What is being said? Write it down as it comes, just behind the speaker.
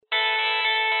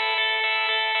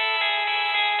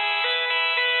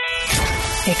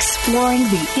exploring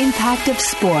the impact of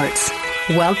sports.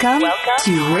 Welcome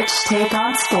to Rich Take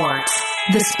on Sports,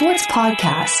 the sports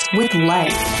podcast with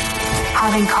life.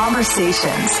 Having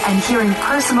conversations and hearing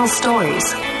personal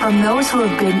stories from those who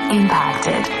have been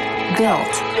impacted,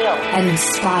 built, and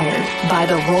inspired by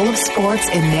the role of sports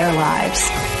in their lives.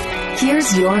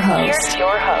 Here's your host,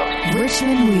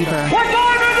 Richmond Weaver.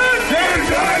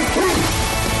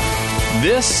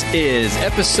 This is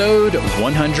episode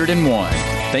 101.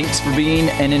 Thanks for being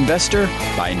an investor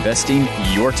by investing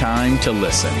your time to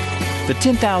listen. The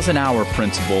 10,000 hour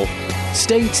principle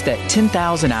states that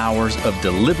 10,000 hours of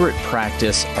deliberate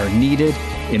practice are needed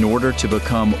in order to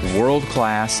become world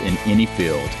class in any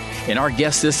field. And our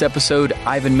guest this episode,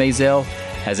 Ivan Maisel,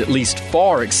 has at least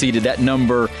far exceeded that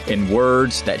number in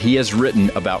words that he has written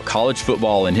about college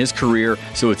football in his career,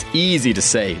 so it's easy to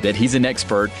say that he's an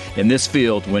expert in this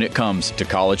field when it comes to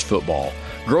college football.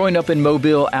 Growing up in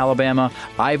Mobile, Alabama,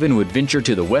 Ivan would venture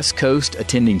to the West Coast,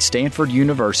 attending Stanford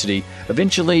University,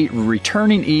 eventually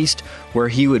returning east, where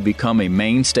he would become a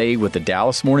mainstay with the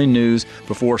Dallas Morning News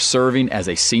before serving as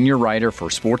a senior writer for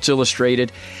Sports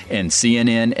Illustrated and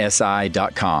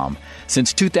CNNSI.com.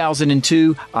 Since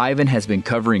 2002, Ivan has been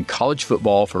covering college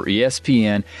football for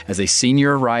ESPN as a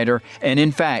senior writer, and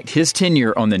in fact, his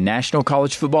tenure on the National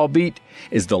College Football Beat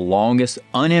is the longest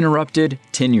uninterrupted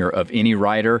tenure of any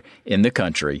writer in the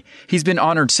country. He's been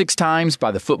honored 6 times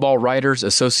by the Football Writers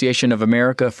Association of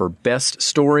America for Best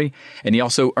Story, and he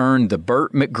also earned the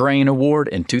Burt McGrain Award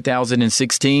in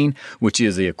 2016, which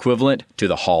is the equivalent to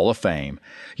the Hall of Fame.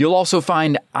 You'll also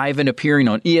find Ivan appearing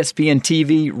on ESPN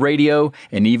TV, radio,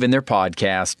 and even their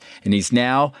podcast, and he's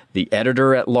now the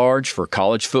editor-at-large for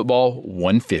College Football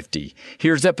 150.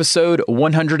 Here's episode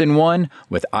 101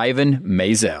 with Ivan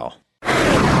Maisel.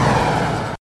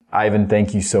 Ivan,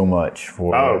 thank you so much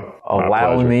for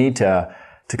allowing me to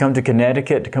come to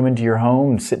Connecticut, to come into your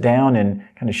home and sit down and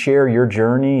kind of share your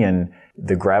journey and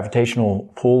the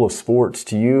gravitational pull of sports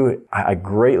to you. I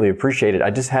greatly appreciate it.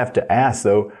 I just have to ask,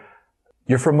 though,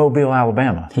 you're from Mobile,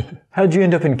 Alabama. How did you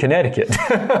end up in Connecticut?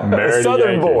 Married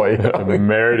Southern boy.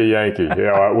 Married a Yankee.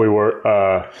 Yeah,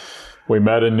 we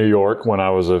met in New York when I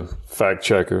was a fact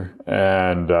checker,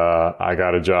 and I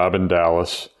got a job in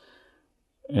Dallas.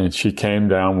 And she came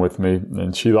down with me,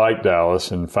 and she liked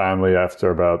Dallas. And finally,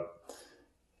 after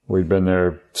we'd been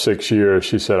there 6 years,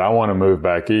 she said, "I want to move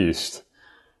back east."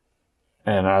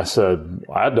 And I said,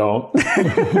 "I don't."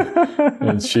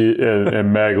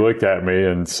 and Meg looked at me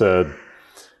and said,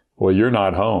 "Well, you're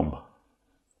not home.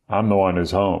 I'm the one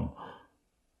who's home."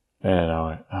 And I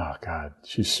went, "Oh God,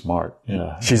 she's smart."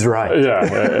 Yeah, she's right. Yeah,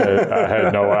 I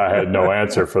had no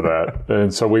answer for that.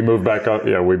 And so we moved back up.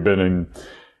 Yeah, we've been in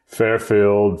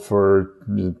Fairfield for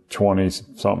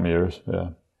 20-something years, yeah.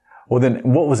 Well, then,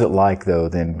 what was it like, though,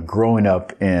 then growing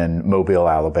up in Mobile,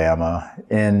 Alabama,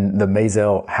 in the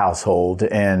Maisel household,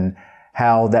 and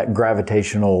how that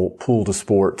gravitational pull to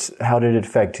sports, how did it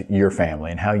affect your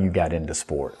family and how you got into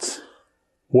sports?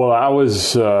 Well, I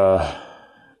was a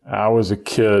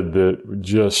kid that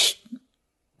just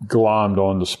glommed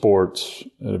onto sports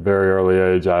at a very early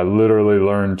age. I literally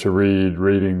learned to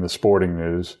reading the sporting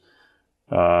news.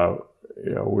 We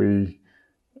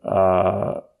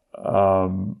had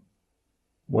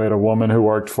a woman who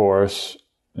worked for us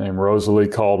named Rosalie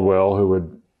Caldwell who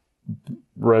would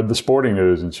read the sporting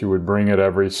news, and she would bring it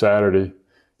every Saturday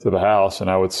to the house, and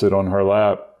I would sit on her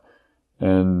lap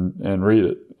and read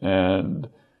it. And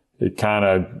it kind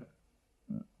of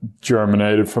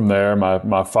germinated from there.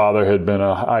 My father had been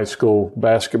a high school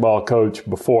basketball coach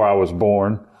before I was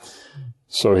born.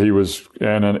 So he was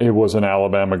an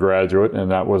Alabama graduate,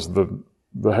 and that was the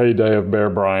heyday of Bear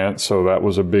Bryant. So that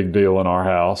was a big deal in our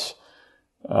house.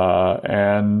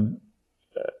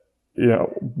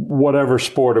 Whatever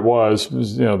sport it was,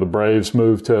 the Braves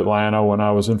moved to Atlanta when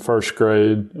I was in first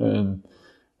grade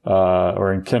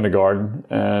or in kindergarten.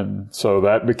 And so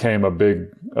that became a big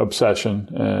obsession,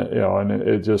 and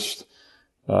it just,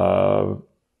 it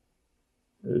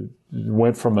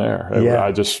went from there. Yeah.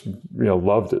 I just,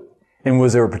 loved it. And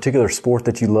was there a particular sport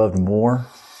that you loved more?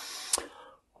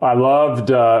 I loved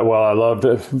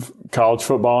college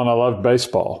football, and I loved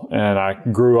baseball. And I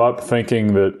grew up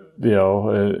thinking that,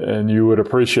 and you would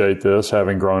appreciate this,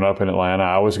 having grown up in Atlanta,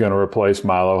 I was going to replace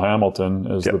Milo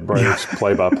Hamilton as the Braves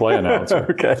play-by-play announcer.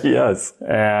 Okay, yes.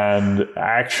 And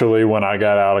actually, when I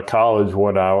got out of college,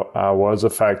 when I was a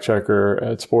fact checker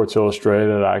at Sports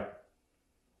Illustrated, I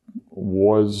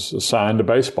was assigned to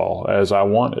baseball as I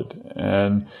wanted.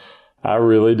 And I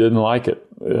really didn't like it.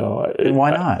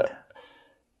 Why not?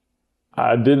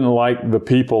 I didn't like the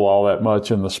people all that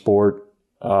much in the sport.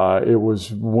 It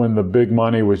was when the big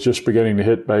money was just beginning to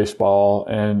hit baseball,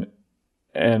 and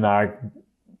I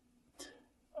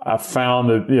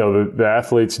found that, you know, the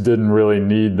athletes didn't really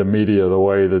need the media the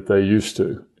way that they used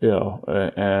to, you know,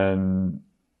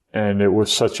 and it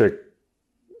was such a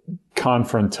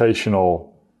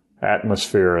confrontational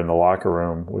atmosphere in the locker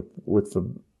room with the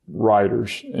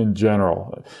writers in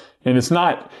general. And it's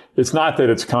not that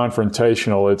it's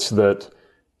confrontational, it's that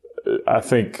I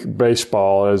think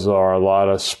baseball, as are a lot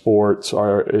of sports,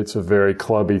 it's a very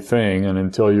clubby thing, and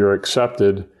until you're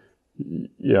accepted, you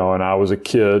know, and I was a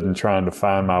kid and trying to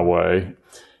find my way.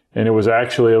 And it was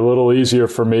actually a little easier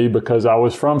for me because I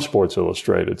was from Sports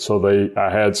Illustrated. So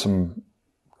I had some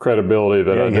credibility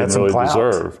that I didn't really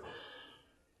deserve.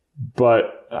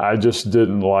 But I just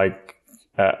didn't like,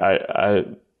 I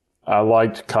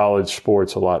liked college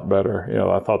sports a lot better. You know,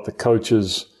 I thought the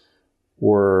coaches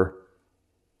were,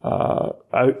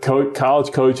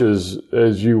 college coaches,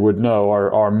 as you would know,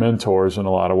 are mentors in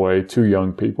a lot of ways to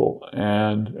young people,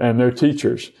 and they're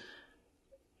teachers,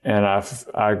 and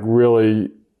I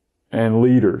really, and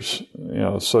leaders, you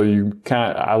know. So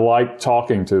I like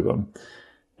talking to them,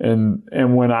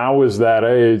 and when I was that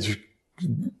age,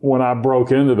 when I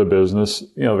broke into the business,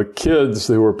 you know, the kids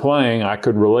who were playing, I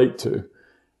could relate to,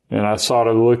 and I sort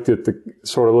of looked at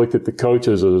the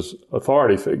coaches as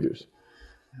authority figures.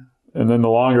 And then the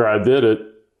longer I did it,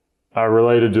 I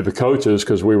related to the coaches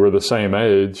because we were the same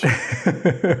age.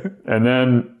 and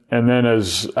then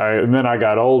I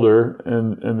got older,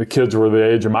 and the kids were the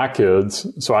age of my kids,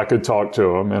 so I could talk to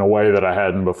them in a way that I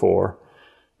hadn't before.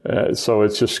 So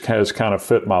it just has kind of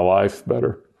fit my life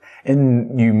better.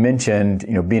 And you mentioned,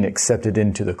 you know, being accepted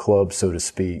into the club, so to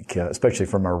speak, especially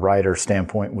from a writer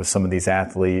standpoint with some of these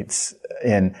athletes.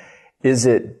 And is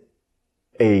it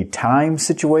a time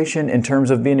situation in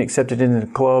terms of being accepted into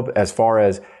the club, as far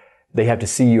as they have to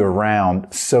see you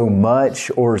around so much,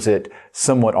 or is it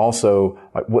somewhat also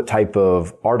like what type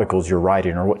of articles you're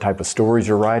writing or what type of stories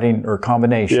you're writing, or a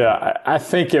combination? Yeah, I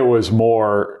think it was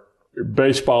more,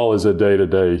 baseball is a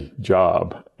day-to-day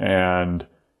job, and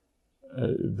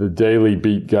the daily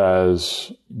beat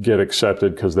guys get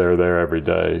accepted because they're there every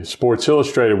day. Sports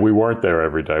Illustrated, we weren't there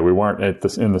every day. We weren't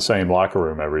in the same locker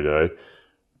room every day.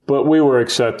 But we were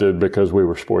accepted because we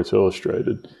were Sports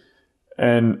Illustrated.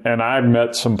 And I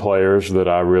met some players that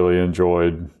I really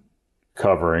enjoyed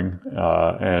covering.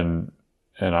 And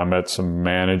I met some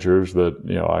managers that,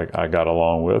 you know, I got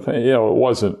along with. And, you know, it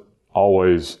wasn't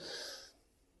always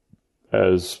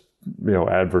as, you know,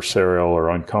 adversarial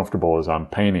or uncomfortable as I'm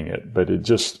painting it. But it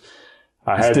just,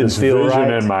 I had this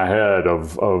vision in my head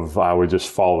of I would just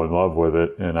fall in love with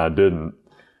it, and I didn't.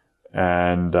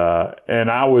 And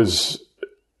I was,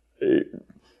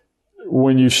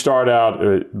 when you start out,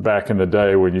 back in the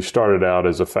day, when you started out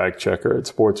as a fact checker at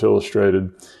Sports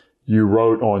Illustrated, you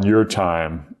wrote on your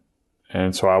time.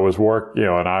 And so I was you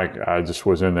know, and I just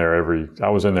was in there I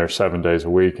was in there 7 days a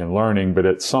week and learning. But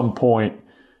at some point,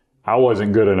 I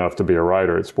wasn't good enough to be a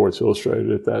writer at Sports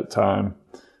Illustrated at that time.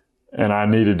 And I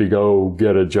needed to go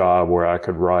get a job where I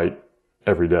could write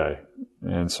every day.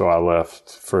 And so I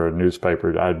left for a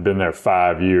newspaper. I'd been there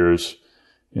 5 years.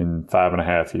 In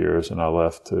 5.5 years, and I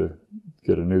left to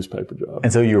get a newspaper job.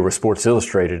 And so you were with Sports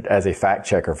Illustrated as a fact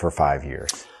checker for 5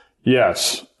 years.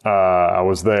 Yes, I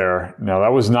was there. Now,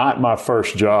 that was not my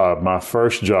first job. My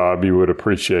first job, you would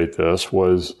appreciate this,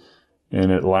 was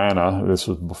in Atlanta. This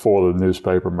was before the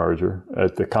newspaper merger,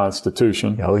 at the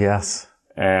Constitution. Oh, yes.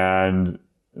 And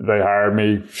they hired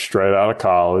me straight out of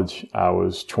college. I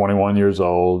was 21 years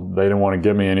old. They didn't want to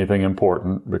give me anything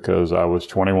important because I was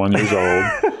 21 years old.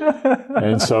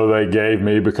 And so they gave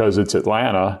me, because it's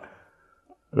Atlanta,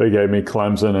 they gave me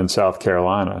Clemson and South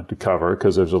Carolina to cover,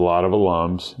 because there's a lot of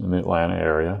alums in the Atlanta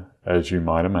area, as you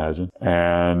might imagine.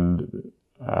 And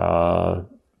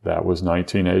that was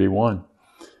 1981.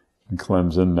 And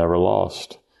Clemson never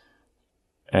lost.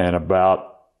 And about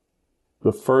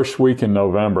the first week in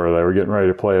November, they were getting ready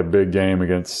to play a big game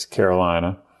against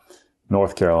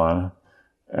North Carolina.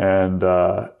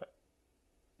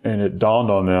 And it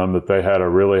dawned on them that they had a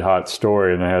really hot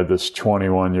story, and they had this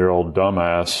 21-year-old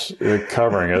dumbass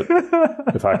covering it,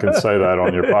 if I can say that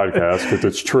on your podcast, because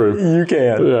it's true. You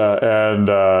can.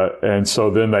 Yeah, and so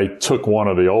then they took one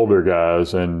of the older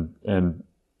guys, and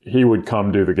he would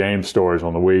come do the game stories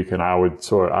on the week, and I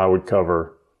would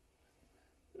cover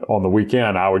on the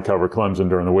weekend. I would cover Clemson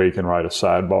during the week and write a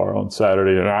sidebar on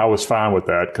Saturday, and I was fine with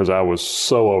that because I was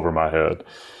so over my head.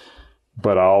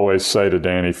 But I always say to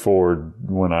Danny Ford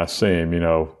when I see him, you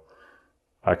know,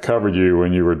 I covered you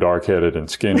when you were dark-headed and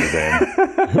skinny, Dan.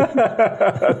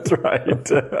 That's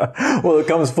right. Well, it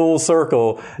comes full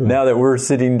circle now that we're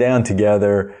sitting down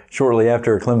together shortly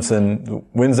after Clemson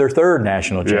wins their third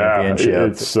national championship. Yeah,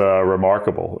 it's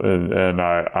remarkable. And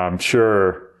I'm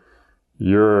sure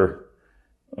you're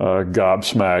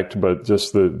gobsmacked, but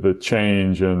just the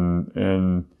change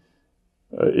and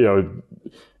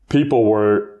people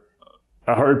were,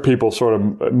 I heard people sort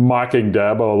of mocking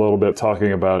Dabo a little bit,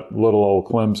 talking about little old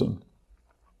Clemson.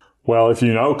 Well, if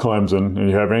you know Clemson and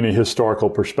you have any historical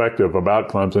perspective about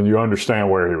Clemson, you understand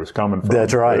where he was coming from.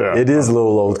 That's right. Yeah. It is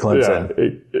little old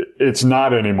Clemson. Yeah, it's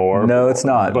not anymore. No, it's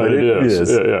not. But it is.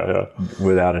 Yeah.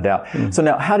 Without a doubt. So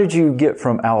now, how did you get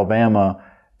from Alabama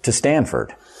to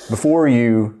Stanford before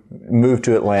you moved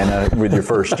to Atlanta with your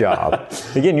first job?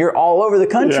 Again, you're all over the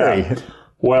country. Yeah.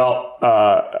 Well,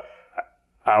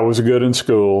 I was good in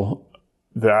school.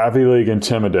 The Ivy League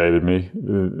intimidated me.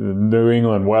 The New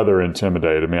England weather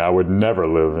intimidated me. I would never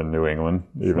live in New England.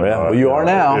 Even well, you are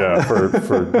now. Yeah,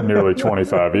 for nearly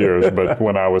 25 years. But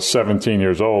when I was 17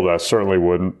 years old, I certainly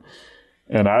wouldn't.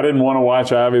 And I didn't want to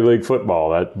watch Ivy League football.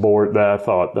 That I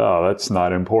thought, that's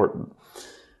not important.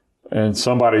 And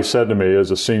somebody said to me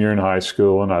as a senior in high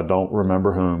school, and I don't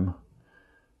remember whom,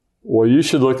 well, you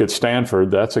should look at Stanford.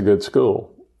 That's a good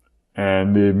school.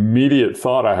 And the immediate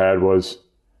thought I had was,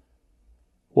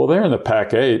 well, they're in the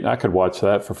Pac-8. I could watch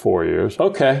that for 4 years.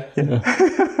 Okay. And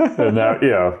that,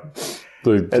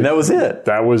 and that was it.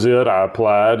 That was it. I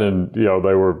applied, and they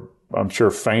were, I'm sure,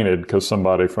 fainted because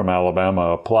somebody from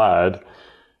Alabama applied.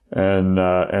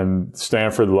 And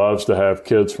Stanford loves to have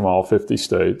kids from all 50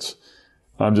 states.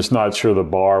 I'm just not sure the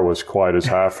bar was quite as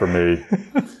high for me,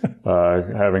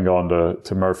 having gone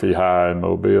to Murphy High in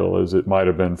Mobile as it might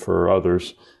have been for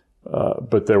others.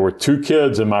 But there were 2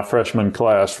 kids in my freshman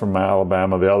class from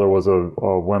Alabama. The other was a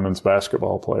women's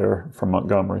basketball player from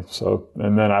Montgomery. So,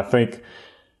 and then I think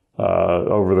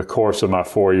over the course of my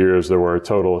 4 years, there were a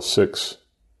total of 6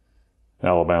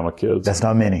 Alabama kids. That's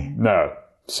not many. No.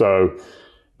 So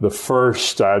the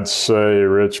first, I'd say,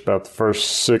 Rich, about the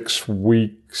first 6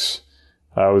 weeks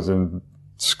I was in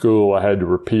school, I had to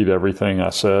repeat everything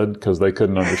I said because they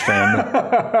couldn't understand me.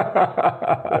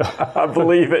 I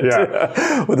believe it.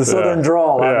 Yeah. With a southern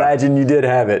drawl, I imagine you did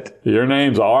have it. Your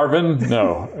name's Arvin?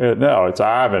 No, it's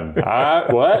Ivan.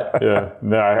 What? Yeah.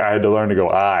 No, I had to learn to go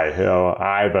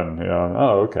Ivan.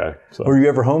 Oh, okay. So. Were you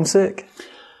ever homesick?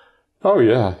 Oh,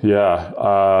 yeah.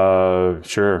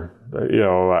 Sure.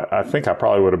 I think I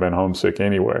probably would have been homesick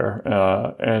anywhere.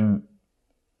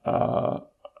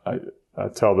 I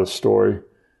tell this story.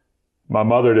 My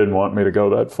mother didn't want me to go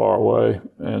that far away,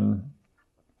 and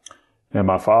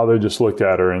my father just looked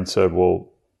at her and said, "Well,"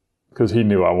 because he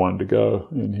knew I wanted to go,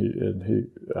 and he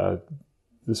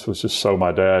this was just so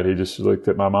my dad. He just looked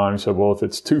at my mom and said, "Well, if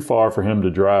it's too far for him to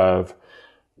drive,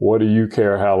 what do you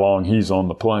care how long he's on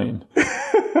the plane?"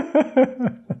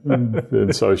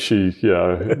 and so I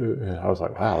was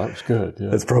like, "Wow, that was good." Yeah.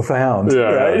 That's profound. Yeah,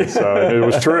 right? So it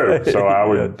was true. So I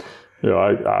would.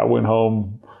 I went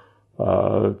home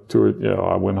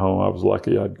I went home. I was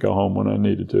lucky. I'd go home when I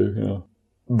needed to.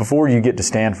 Before you get to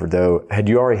Stanford, though, had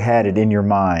you already had it in your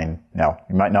mind? Now,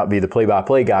 you might not be the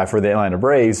play-by-play guy for the Atlanta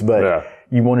Braves, but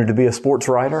you wanted to be a sports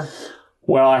writer?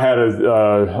 Well, I had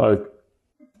a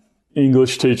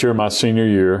English teacher my senior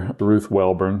year, Ruth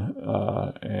Welburn,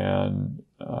 and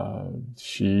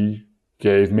she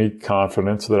gave me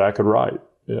confidence that I could write.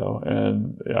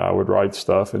 And I would write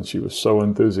stuff, and she was so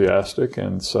enthusiastic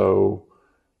and so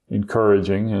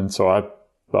encouraging, and so I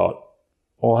thought,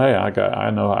 well, hey, I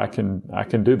know I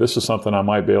can do this. Is something I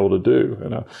might be able to do.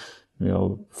 And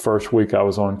first week I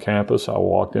was on campus, I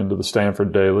walked into the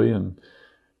Stanford Daily and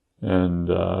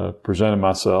presented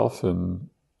myself and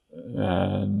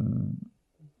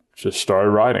just started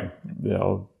writing.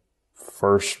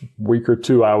 First week or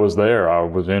two I was there, I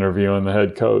was interviewing the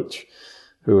head coach,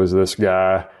 who was this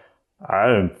guy.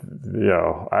 I'd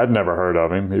never heard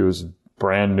of him. He was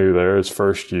brand new there, his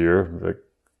first year. I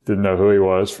didn't know who he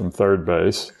was from third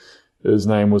base. His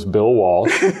name was Bill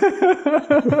Walsh.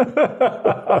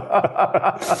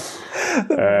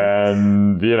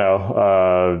 And,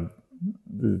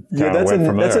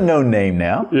 that's a known name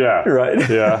now. Yeah. Right.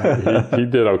 Yeah. He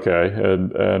did okay.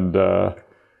 And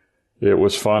it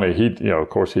was funny. He, of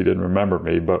course he didn't remember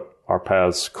me, but our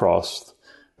paths crossed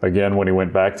again when he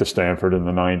went back to Stanford in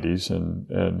the 90s,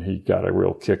 and he got a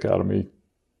real kick out of me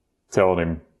telling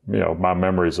him, my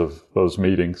memories of those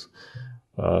meetings.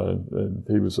 And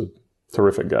he was a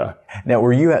terrific guy. Now,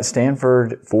 were you at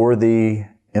Stanford for the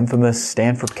infamous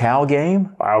Stanford Cal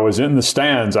game? I was in the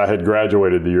stands. I had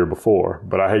graduated the year before,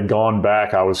 but I had gone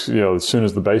back. I was, as soon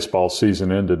as the baseball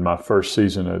season ended, my first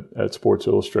season at Sports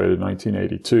Illustrated,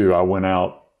 1982, I went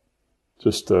out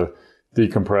just to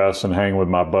decompress and hang with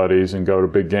my buddies and go to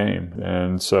big game.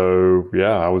 And so,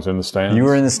 I was in the stands. You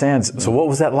were in the stands. So what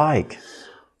was that like?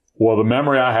 Well, the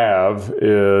memory I have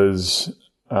is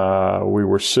we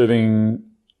were sitting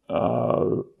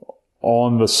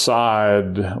on the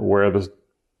side where the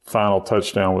final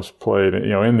touchdown was played,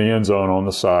 in the end zone on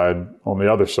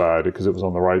the other side, because it was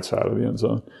on the right side of the end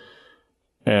zone.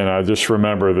 And I just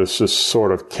remember this just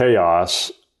sort of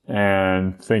chaos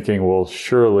and thinking, well,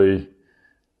 surely,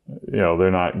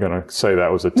 they're not going to say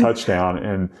that was a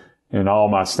touchdown. And all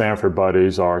my Stanford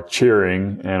buddies are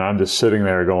cheering, and I'm just sitting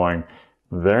there going,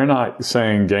 they're not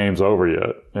saying game's over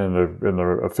yet. And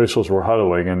the officials were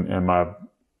huddling, and my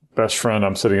best friend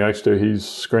I'm sitting next to, he's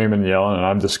screaming, yelling, and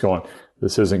I'm just going,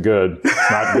 this isn't good.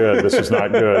 It's not good. This is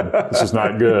not good. This is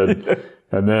not good.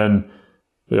 And then,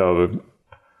 the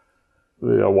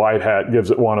white hat gives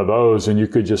it one of those, and you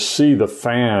could just see the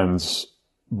fans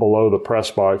below the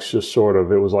press box just sort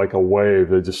of, it was like a wave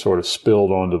that just sort of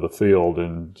spilled onto the field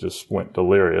and just went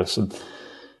delirious. And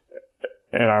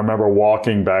I remember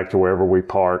walking back to wherever we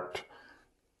parked,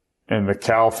 and the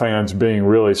Cal fans being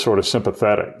really sort of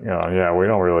sympathetic. We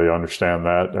don't really understand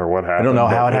that or what happened. I don't know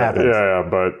how it happened.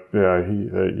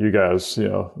 You guys,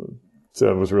 it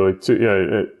was really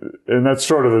and that's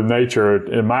sort of the nature,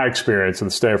 in my experience, of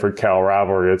the Stanford-Cal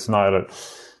rivalry. It's not a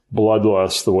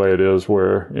bloodlust the way it is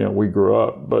where, we grew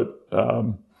up. But,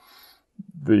 that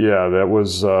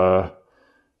was a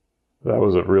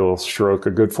real stroke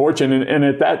of good fortune. And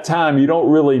at that time, you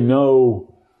don't really know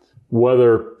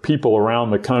whether people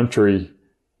around the country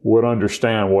would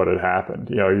understand what had happened.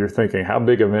 You're thinking, how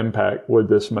big of an impact would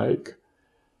this make?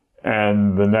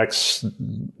 And the next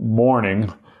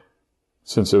morning,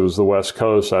 since it was the West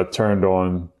Coast, I turned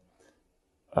on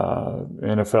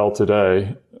NFL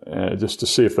Today just to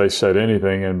see if they said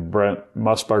anything, and Brent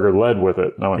Musburger led with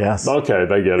it. And I went, yes. Okay,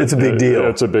 they get it. It's a big deal.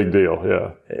 It's a big deal,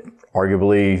 yeah.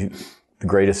 Arguably the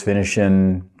greatest finish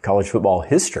in college football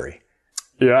history.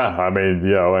 Yeah,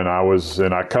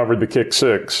 and I covered the kick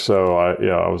six, so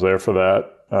I was there for that.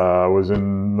 I was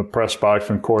in the press box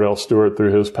when Cordell Stewart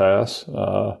threw his pass.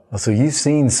 So you've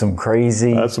seen some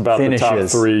crazy finishes. That's about the top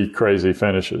three crazy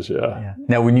finishes, yeah.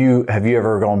 Now, have you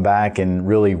ever gone back and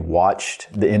really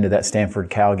watched the end of that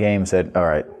Stanford Cal game and said, all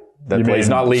right, that play's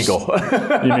not legal?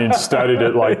 You mean studied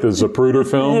it like the Zapruder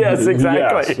film? Yes,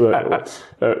 exactly.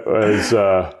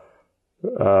 Yes.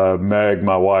 Meg,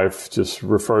 my wife, just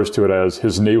refers to it as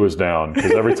his knee was down, because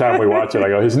every time we watch it, I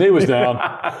go, his knee was down.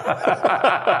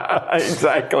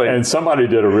 Exactly. And somebody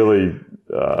did a really,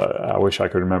 I wish I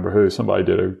could remember who, somebody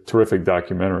did a terrific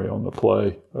documentary on the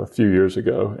play a few years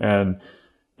ago. And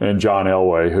John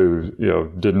Elway, who,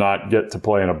 did not get to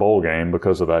play in a bowl game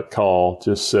because of that call,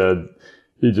 just said,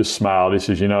 he just smiled. He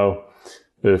says,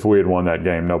 if we had won that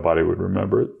game, nobody would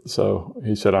remember it. So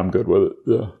he said, I'm good with it.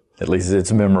 Yeah. At least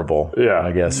it's memorable,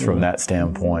 I guess, from that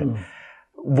standpoint.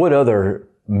 What other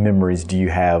memories do you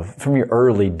have from your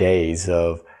early days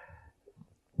of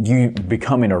you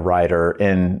becoming a writer,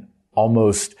 and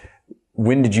almost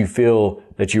when did you feel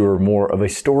that you were more of a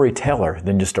storyteller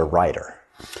than just a writer?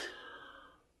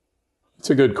 It's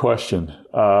a good question.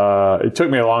 It took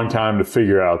me a long time to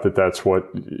figure out that that's what,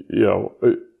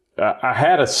 I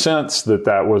had a sense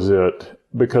that was it,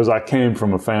 because I came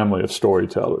from a family of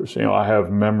storytellers. I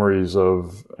have memories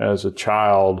of, as a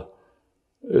child,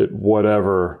 at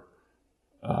whatever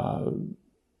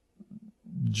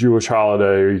Jewish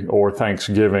holiday or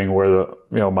Thanksgiving, where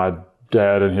my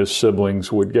dad and his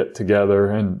siblings would get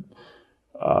together, and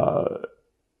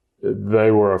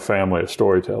they were a family of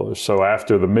storytellers. So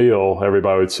after the meal,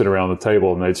 everybody would sit around the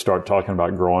table and they'd start talking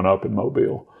about growing up in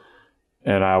Mobile.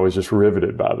 And I was just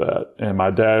riveted by that. And my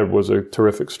dad was a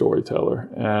terrific storyteller.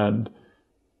 And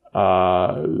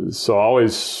so I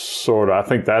always I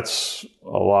think that's a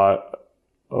lot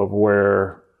of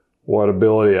what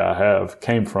ability I have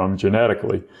came from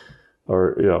genetically.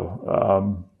 Or,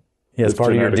 it's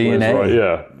part of your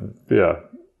DNA. Yeah.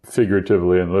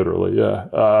 Figuratively and literally,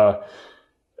 yeah.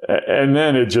 And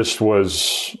then it just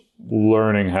was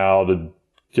learning how to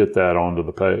get that onto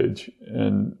the page.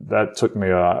 And that took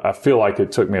me, I feel like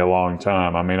it took me a long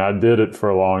time. I did it for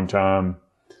a long time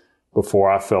before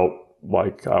I felt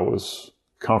like I was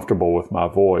comfortable with my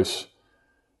voice.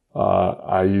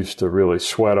 I used to really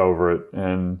sweat over it.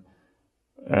 And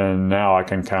now I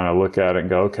can kind of look at it and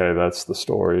go, okay, that's the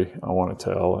story I want to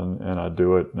tell. And I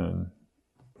do it. And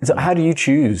so how do you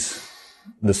choose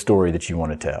the story that you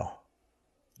want to tell?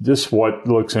 just what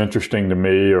looks interesting to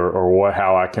me, or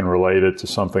how I can relate it to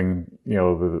something,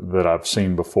 that I've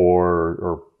seen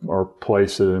before, or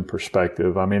place it in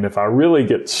perspective. I mean, if I really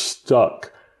get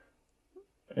stuck,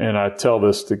 and I tell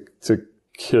this to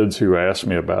kids who ask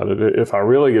me about it, if I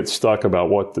really get stuck about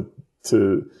what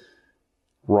to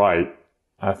write,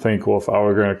 I think, well, if I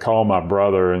were going to call my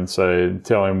brother and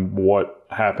tell him what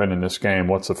happened in this game,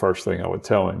 what's the first thing I would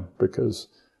tell him? Because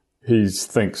he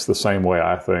thinks the same way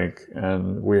I think,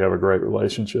 and we have a great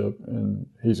relationship, and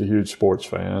he's a huge sports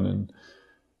fan.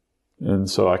 And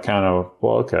so I kind of,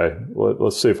 okay,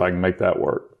 let's see if I can make that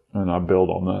work. And I build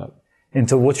on that. And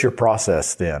so what's your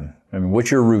process then? I mean,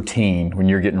 what's your routine when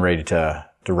you're getting ready to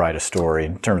write a story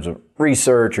in terms of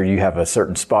research, or you have a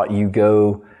certain spot you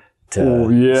go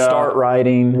to start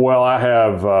writing? Well, I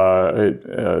have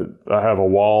a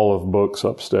wall of books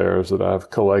upstairs that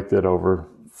I've collected over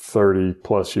 30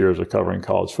 plus years of covering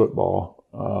college football.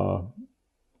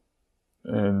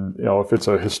 And if it's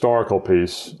a historical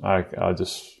piece, I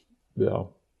just,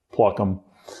 pluck them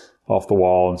off the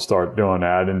wall and start doing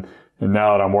that. And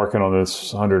now that I'm working on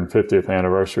this 150th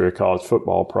anniversary of college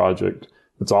football project,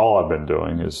 that's all I've been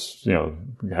doing is,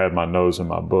 had my nose in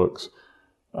my books.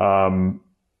 I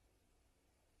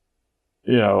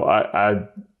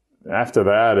after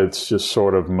that, it's just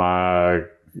sort of the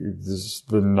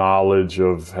knowledge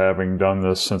of having done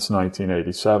this since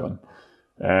 1987,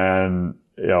 and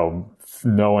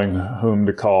knowing whom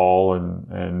to call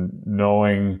and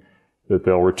knowing that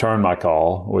they'll return my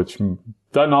call, which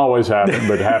doesn't always happen,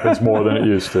 but it happens more than it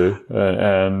used to.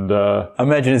 And I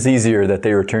imagine it's easier that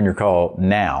they return your call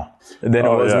now than it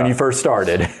was when you first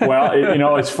started. Well,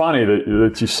 it's funny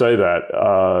that you say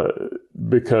that,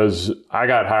 because I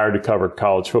got hired to cover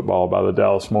college football by the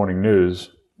Dallas Morning News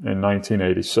in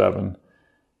 1987,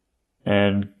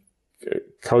 and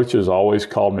coaches always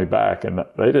called me back, and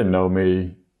they didn't know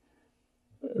me,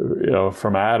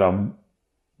 from Adam,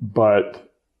 but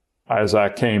as I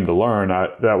came to learn,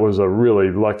 I was really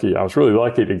lucky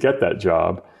to get that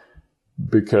job,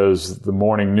 because the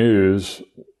Morning News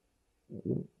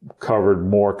covered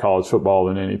more college football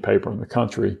than any paper in the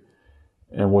country.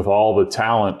 And with all the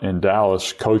talent in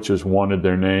Dallas, coaches wanted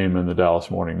their name in the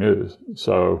Dallas Morning News.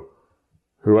 So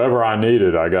whoever I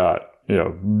needed, I got,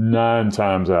 9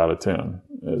 times out of 10.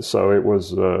 So it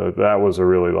was, that was a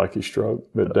really lucky stroke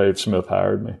that Dave Smith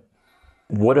hired me.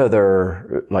 What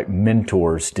other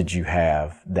mentors did you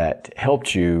have that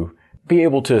helped you be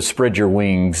able to spread your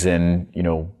wings and,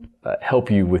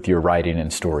 help you with your writing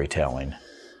and storytelling?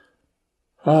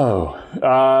 There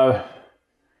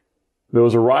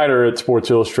was a writer at Sports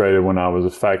Illustrated when I was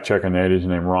a fact-checking native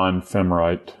named Ron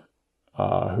Femright,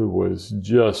 who was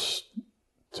just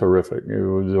terrific. He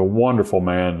was a wonderful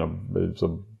man. He was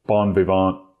a bon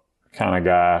vivant kind of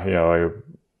guy. He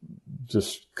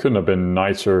just couldn't have been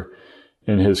nicer.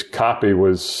 And his copy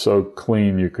was so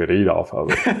clean you could eat off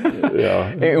of it.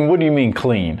 And what do you mean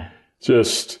clean?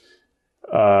 Just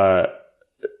it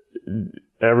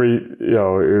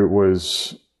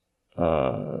was.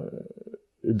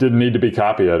 It didn't need to be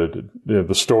copy edited.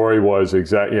 The story was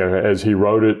exactly as he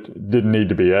wrote it. Didn't need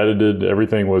to be edited.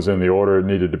 Everything was in the order it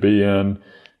needed to be in.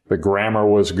 The grammar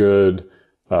was good.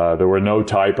 There were no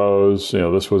typos.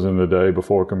 This was in the day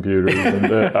before computers.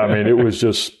 And, it was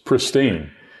just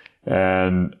pristine.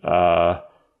 And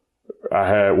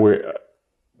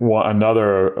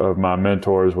another of my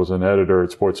mentors was an editor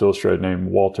at Sports Illustrated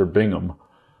named Walter Bingham.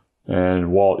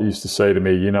 And Walt used to say to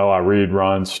me, I read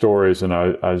Ron's stories and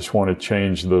I just want to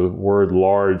change the word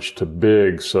large to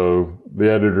big so the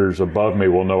editors above me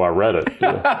will know I read it.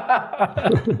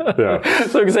 Yeah.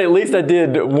 So you can say, at least I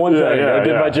did one thing. I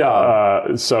did my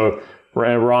job. So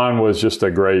Ron was just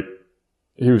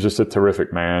he was just a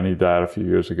terrific man. He died a few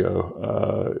years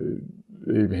ago.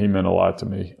 He meant a lot to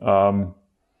me.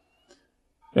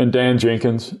 And Dan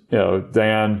Jenkins,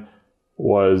 Dan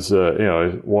was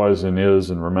and is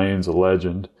and remains a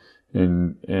legend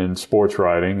in sports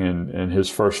writing, and his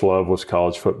first love was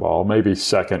college football, maybe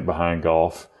second behind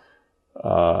golf.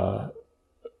 But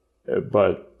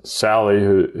Sally,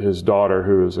 his daughter,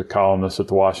 who is a columnist at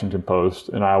the Washington Post,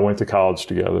 and I went to college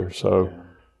together, so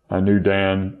I knew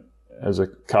Dan as a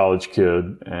college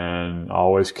kid and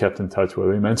always kept in touch with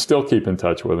him and still keep in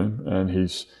touch with him. And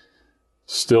he's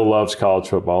still loves college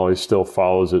football. He still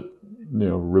follows it,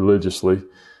 religiously.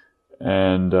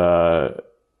 And, so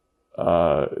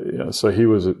he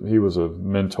was a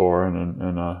mentor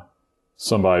and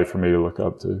somebody for me to look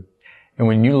up to. And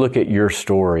when you look at your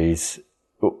stories,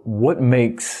 what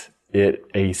makes it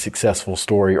a successful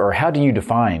story, or how do you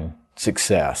define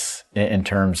success in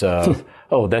terms of,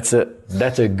 that's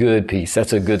a good piece,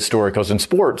 that's a good story? Because in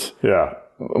sports,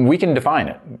 we can define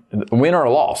it. Win or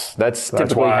a loss. That's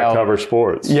typically why how I cover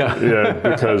sports. Yeah. Yeah,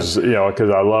 because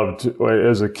I loved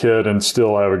as a kid and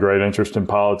still have a great interest in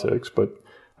politics, but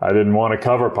I didn't want to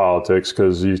cover politics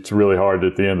because it's really hard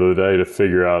at the end of the day to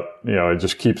figure out, it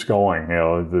just keeps going.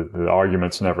 The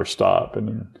arguments never stop.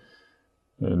 And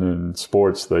in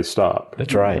sports, they stop.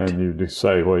 That's right. And you do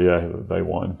say, well, yeah, they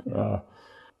won.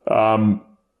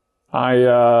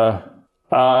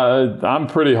 I'm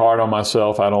pretty hard on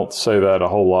myself. I don't say that a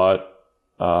whole lot.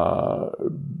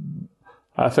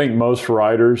 I think most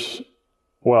writers,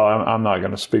 well, I'm not going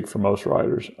to speak for most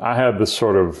writers. I have this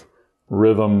sort of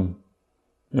rhythm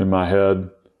in my head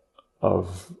and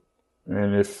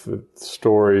if the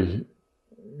story,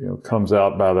 comes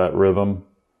out by that rhythm,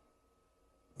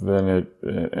 then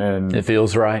it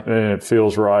feels right. And it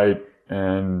feels right.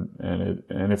 And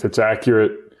if it's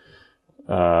accurate, if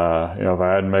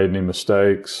I hadn't made any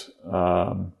mistakes,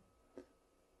 then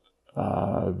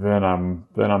I'm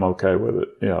okay with it,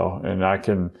 and I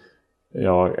can,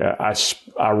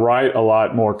 I write a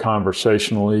lot more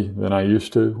conversationally than I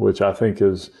used to, which I think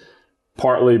is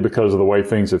partly because of the way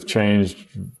things have changed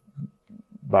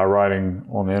by writing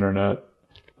on the internet.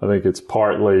 I think it's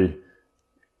partly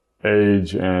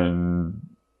age and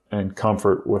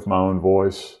comfort with my own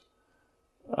voice.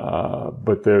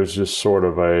 But there's just sort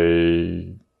of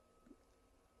I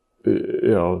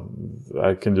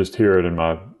can just hear it in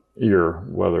my ear,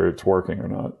 whether it's working or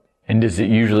not. And does it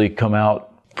usually come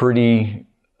out pretty,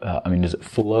 does it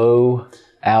flow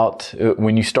out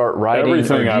when you start writing?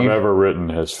 Everything I've ever written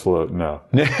has flowed. No.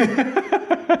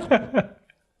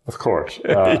 Of course.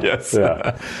 Yes.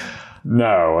 Yeah.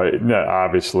 No,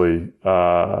 obviously,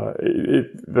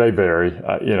 they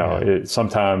vary.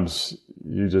 Sometimes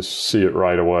you just see it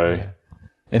right away.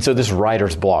 And so this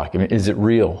writer's block, is it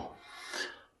real?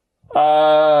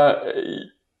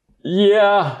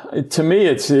 Yeah. To me,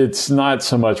 it's not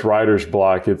so much writer's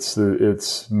block.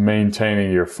 It's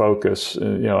maintaining your focus.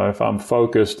 If I'm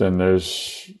focused and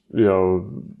there's,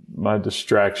 my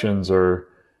distractions are,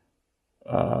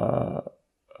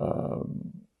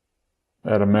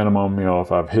 at a minimum,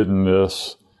 if I've hidden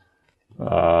this,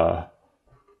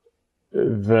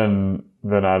 then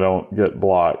I don't get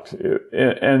blocked.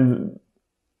 And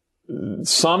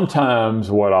sometimes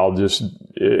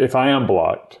if I am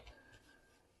blocked,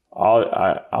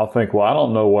 I'll think, well, I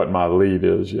don't know what my lead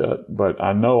is yet, but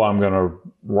I know I'm going to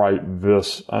write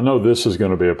this. I know this is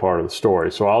going to be a part of the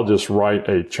story. So I'll just write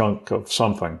a chunk of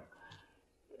something.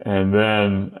 And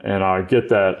I get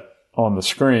that on the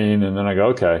screen, and then I go,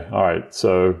 okay, all right,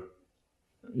 so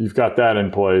you've got that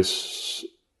in place,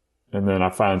 and then I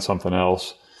find something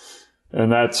else.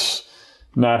 And that's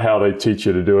not how they teach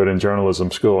you to do it in journalism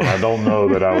school, and I don't know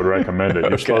that I would recommend it.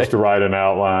 You're supposed to write an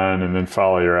outline and then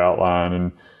follow your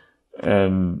outline,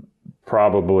 and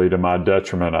probably to my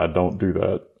detriment, I don't do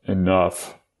that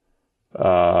enough.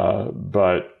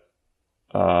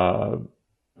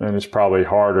 And it's probably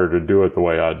harder to do it the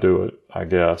way I do it, I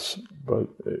guess. But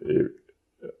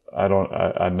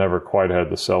I never quite had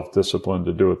the self-discipline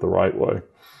to do it the right way.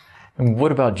 And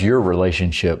what about your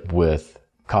relationship with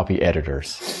copy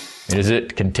editors? Is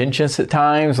it contentious at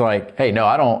times? Like, hey, no,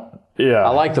 I don't. Yeah. I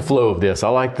like the flow of this. I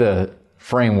like the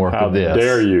framework of this. How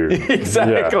dare you?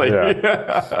 Exactly.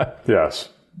 Yeah. Yes.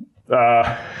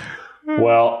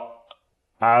 Well,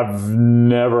 I've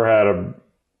never had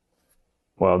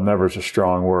never is a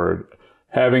strong word.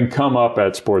 Having come up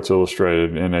at Sports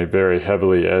Illustrated in a very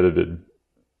heavily edited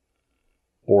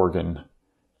organ,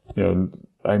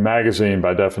 a magazine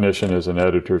by definition is an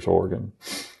editor's organ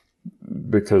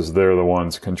because they're the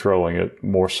ones controlling it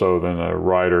more so than a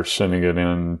writer sending it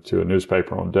in to a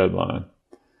newspaper on deadline.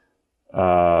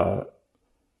 I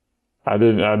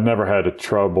never had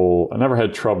trouble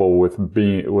with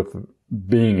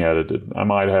being edited. I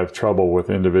might have trouble with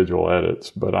individual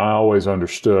edits, but I always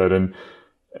understood,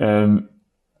 and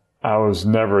I was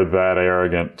never that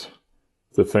arrogant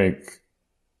to think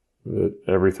that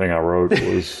everything I wrote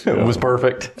was was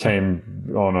perfect. Came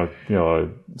on a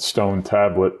stone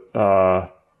tablet. Now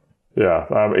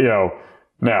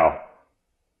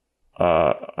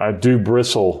I do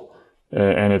bristle,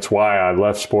 and it's why I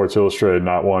left Sports Illustrated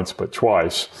not once but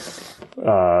twice.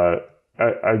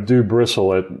 I do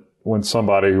bristle at when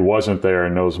somebody who wasn't there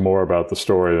and knows more about the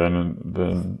story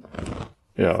than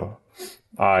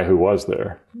I who was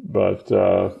there. But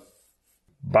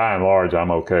by and large,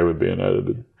 I'm okay with being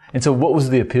edited. And so what was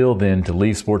the appeal then to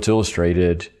leave Sports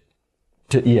Illustrated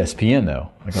to ESPN, though?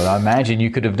 Like, I imagine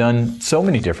you could have done so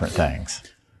many different things.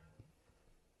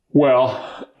 Well,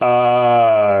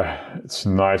 it's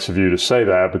nice of you to say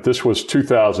that, but this was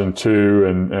 2002,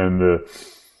 and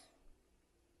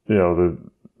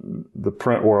the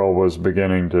print world was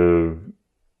beginning to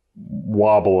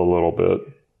wobble a little bit.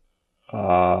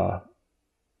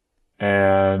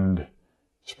 And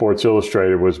Sports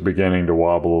Illustrated was beginning to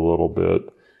wobble a little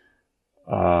bit.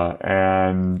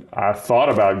 And I thought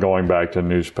about going back to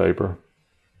newspaper,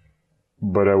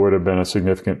 but it would have been a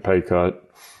significant pay cut.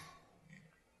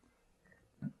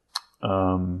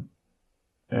 And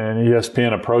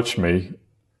ESPN approached me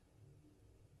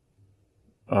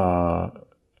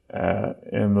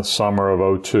in the summer of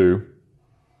 2002.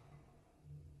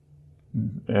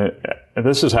 And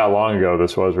this is how long ago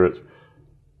this was, Rich.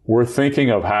 We're thinking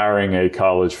of hiring a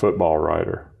college football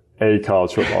writer.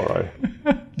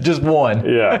 Just one.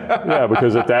 Yeah,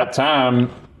 because at that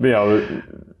time,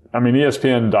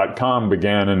 ESPN.com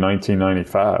began in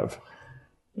 1995.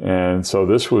 And so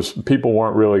people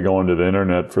weren't really going to the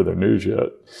internet for their news yet.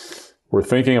 We're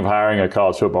thinking of hiring a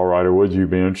college football writer. Would you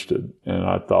be interested? And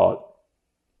I thought,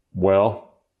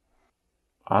 well,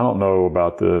 I don't know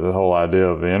about the whole idea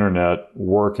of the internet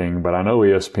working, but I know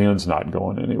ESPN's not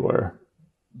going anywhere.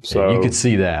 So you could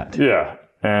see that. Yeah.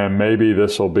 And maybe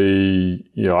this will be,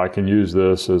 I can use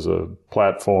this as a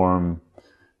platform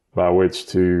by which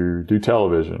to do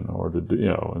television or to do,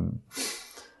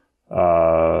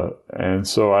 and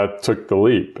so I took the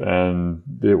leap, and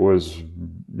it was,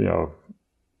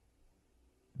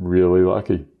 really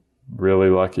lucky.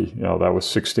 That was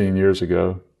 16 years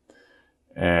ago.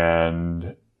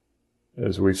 And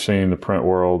as we've seen, the print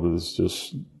world is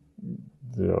just,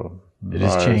 it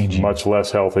is changing. Much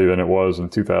less healthy than it was in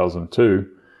 2002.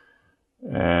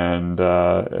 And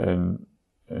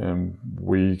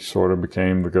we sort of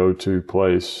became the go-to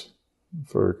place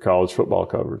for college football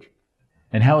coverage.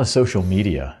 And how has social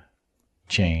media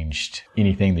changed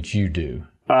anything that you do?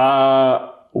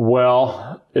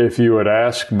 Well, if you would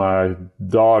ask my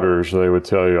daughters, they would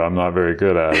tell you I'm not very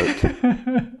good at it.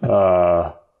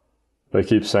 They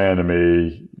keep saying to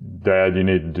me, Dad, you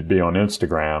need to be on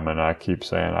Instagram. And I keep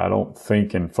saying, I don't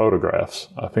think in photographs.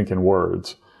 I think in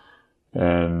words.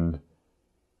 And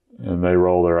they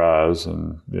roll their eyes.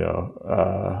 And,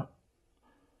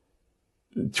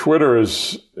 Twitter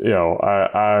is,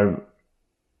 I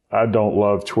don't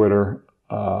love Twitter.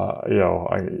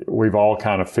 We've all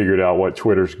kind of figured out what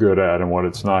Twitter's good at and what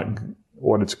it's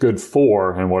good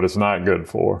for and what it's not good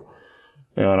for.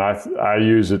 And I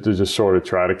use it to just sort of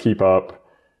try to keep up,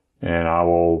 and I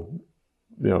will,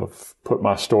 put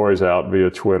my stories out via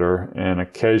Twitter, and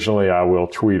occasionally I will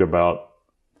tweet about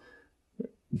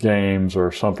games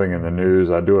or something in the news.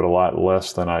 I do it a lot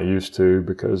less than I used to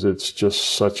because it's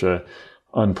just such a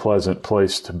unpleasant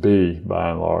place to be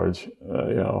by and large,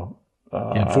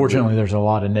 Unfortunately, there's a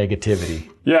lot of negativity.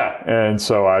 Yeah, and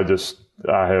so I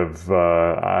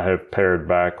have pared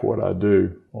back what I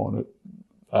do on it.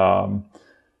 And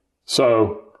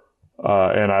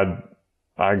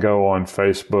I go on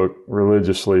Facebook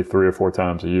religiously 3 or 4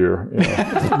 times a year.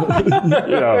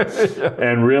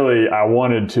 And really,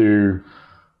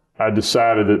 I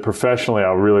decided that professionally,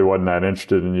 I really wasn't that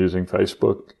interested in using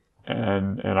Facebook,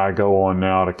 and I go on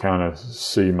now to kind of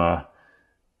see my,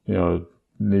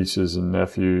 nieces and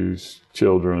nephews,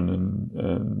 children,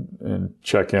 and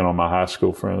check in on my high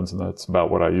school friends, and that's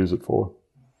about what I use it for.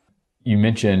 You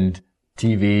mentioned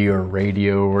TV or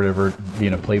radio or whatever,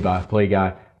 being a play-by-play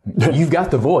guy. You've got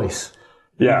the voice.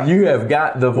 Yeah. You have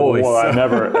got the voice. Well, I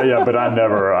never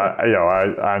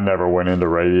went into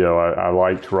radio. I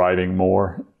liked writing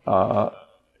more. And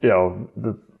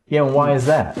why is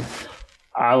that?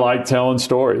 I like telling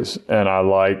stories, and I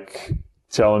like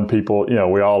telling people,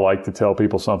 we all like to tell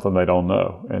people something they don't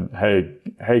know. And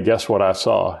hey, guess what I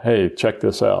saw? Hey, check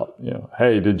this out.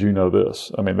 Hey, did you know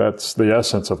this? I mean, that's the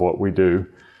essence of what we do.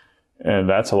 And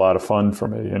that's a lot of fun for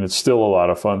me. And it's still a lot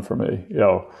of fun for me.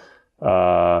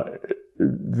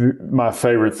 My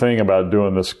favorite thing about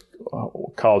doing this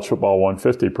College Football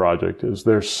 150 project is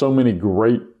there's so many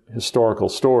great historical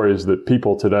stories that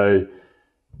people today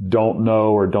don't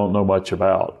know or don't know much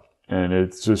about. And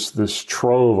it's just this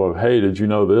trove of, hey, did you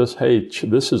know this? Hey,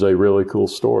 this is a really cool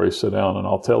story. Sit down and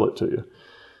I'll tell it to you.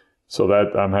 So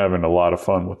that I'm having a lot of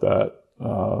fun with that.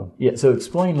 So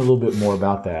explain a little bit more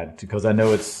about that, because I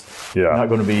know it's not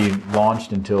going to be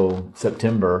launched until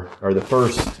September, or the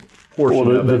first portion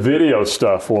of it. The video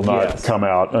stuff will not come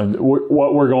out. And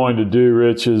what we're going to do,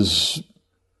 Rich, is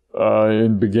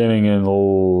beginning in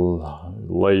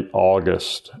late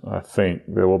August, I think,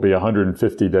 there will be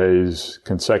 150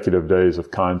 consecutive days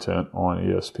of content on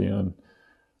ESPN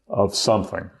of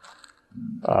something.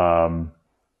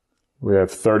 We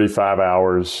have 35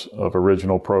 hours of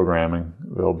original programming.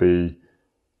 There'll be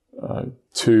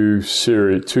two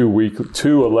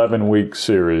 11-week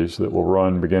series that will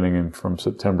run beginning from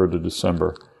September to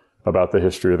December about the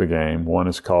history of the game. One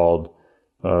is called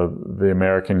The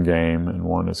American Game, and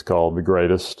one is called The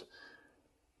Greatest.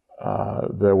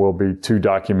 There will be 2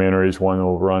 documentaries. One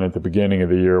will run at the beginning of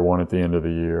the year, one at the end of the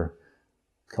year,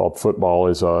 called Football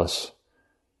Is Us.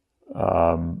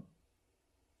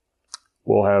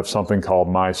 We'll have something called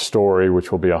My Story,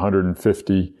 which will be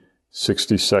 150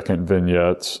 60-second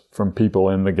vignettes from people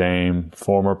in the game,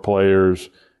 former players,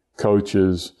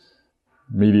 coaches,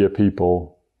 media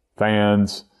people,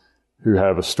 fans who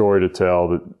have a story to tell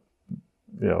that,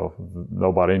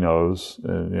 nobody knows,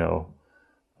 and,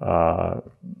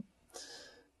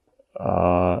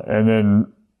 and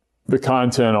then the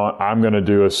content I'm going to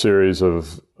do a series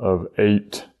of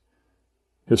 8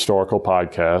 historical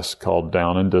podcasts called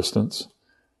Down and Distance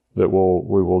that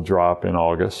we will drop in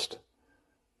August.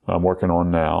 I'm working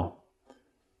on now.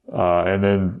 And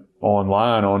then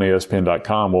online on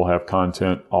ESPN.com, we'll have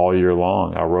content all year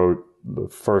long. I wrote the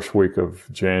first week of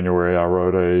January, I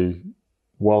wrote a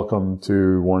Welcome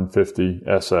to 150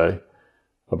 essay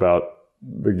about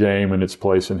the game and its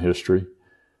place in history,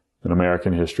 in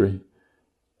American history.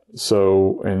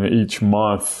 So, and each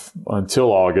month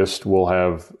until August, we'll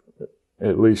have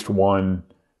at least one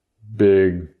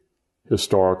big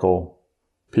historical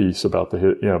piece about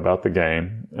the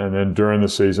game. And then during the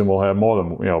season, we'll have more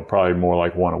than, probably more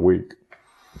like one a week.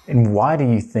 And why do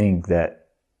you think that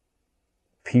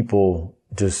people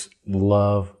just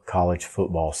love college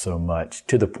football so much,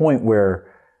 to the point where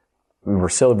we were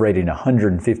celebrating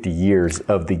 150 years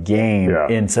of the game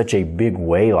in such a big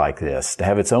way like this, to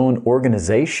have its own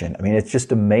organization? I mean, it's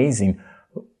just amazing.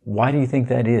 Why do you think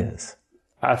that is?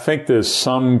 I think there's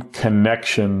some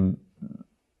connection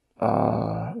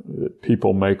that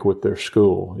people make with their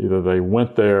school. Either they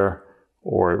went there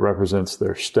or it represents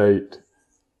their state.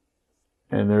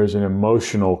 And there's an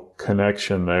emotional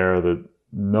connection there that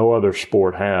no other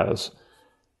sport has.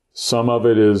 Some of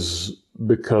it is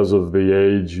because of the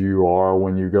age you are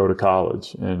when you go to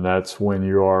college. And that's when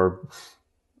you are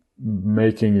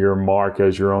making your mark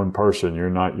as your own person. You're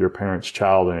not your parents'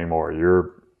 child anymore.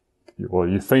 You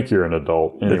think you're an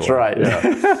adult anyway. That's right.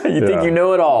 Yeah. You think you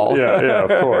know it all. Yeah,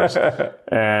 of course.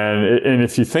 And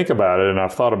if you think about it, and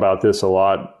I've thought about this a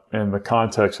lot in the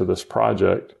context of this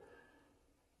project,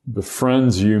 the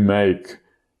friends you make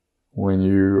when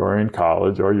you are in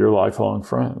college are your lifelong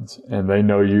friends, and they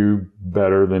know you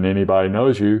better than anybody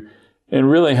knows you.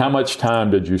 And really, how much time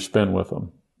did you spend with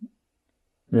them?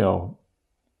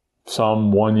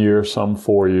 Some 1 year, some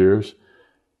 4 years.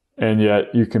 And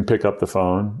yet you can pick up the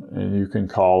phone and you can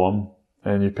call them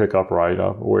and you pick up right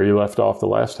up where you left off the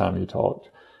last time you talked.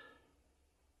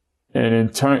 And in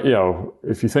turn,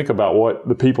 if you think about what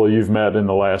the people you've met in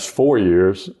the last 4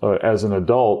 years as an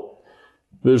adult,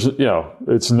 there's,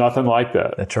 it's nothing like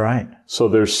that. That's right. So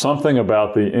there's something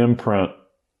about the imprint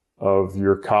of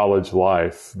your college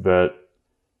life that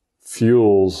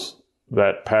fuels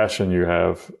that passion you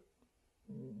have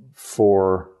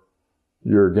for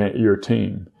your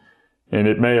team. And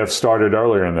it may have started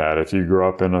earlier in that. If you grew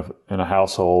up in a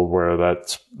household where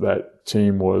that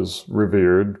team was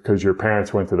revered because your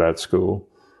parents went to that school,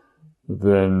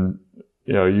 then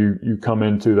you come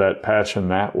into that passion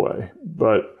that way.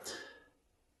 But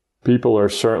people are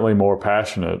certainly more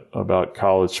passionate about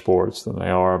college sports than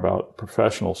they are about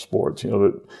professional sports.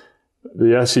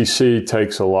 The SEC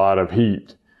takes a lot of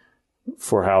heat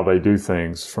for how they do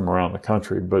things from around the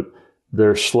country, but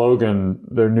their slogan,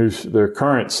 their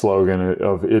current slogan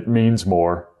of "It means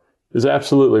more" is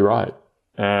absolutely right.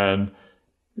 And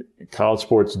college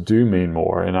sports do mean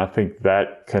more. And I think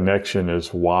that connection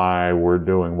is why we're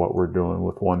doing what we're doing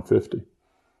with 150.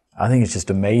 I think it's just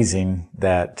amazing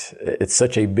that it's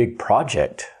such a big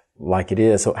project like it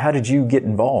is. So how did you get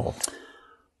involved?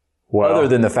 Well, other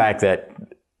than the fact that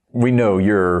we know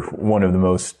you're one of the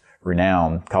most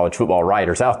renowned college football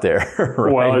writers out there,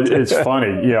 right? Well, it's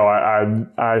funny.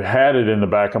 I had it in the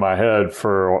back of my head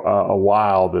for a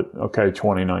while that,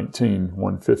 2019,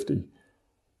 150.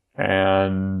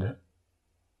 And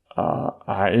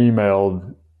I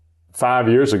emailed 5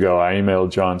 years ago, I emailed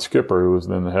John Skipper, who was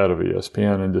then the head of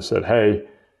ESPN, and just said, hey,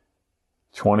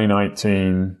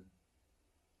 2019,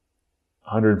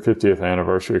 150th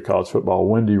anniversary of college football,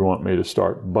 when do you want me to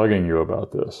start bugging you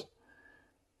about this?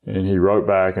 And he wrote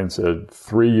back and said,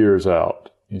 3 years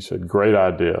out. He said, great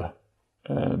idea.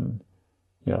 And,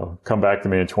 come back to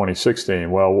me in 2016.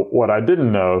 Well, what I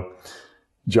didn't know,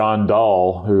 John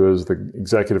Dahl, who is the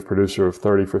executive producer of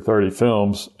 30 for 30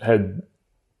 Films, had,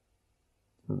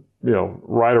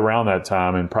 right around that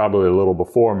time and probably a little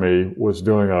before me, was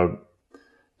doing a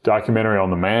documentary on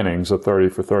the Mannings, a 30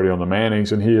 for 30 on the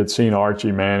Mannings, and he had seen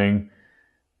Archie Manning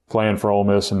playing for Ole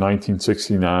Miss in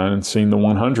 1969 and seen the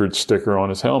 100 sticker on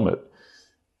his helmet.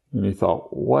 And he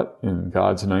thought, what in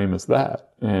God's name is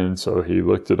that? And so he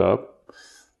looked it up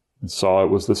and saw it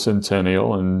was the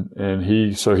centennial, and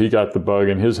he got the bug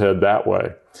in his head that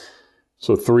way.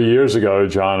 So 3 years ago,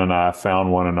 John and I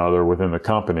found one another within the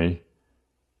company.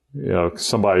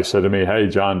 Somebody said to me, hey,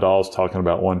 John Dahl's talking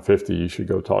about 150. You should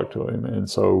go talk to him. And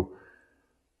so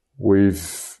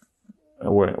with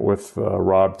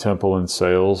Rob Temple in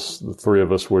sales, the three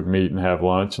of us would meet and have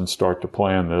lunch and start to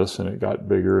plan this. And it got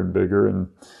bigger and bigger.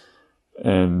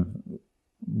 And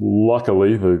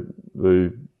luckily,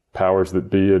 the powers that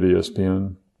be at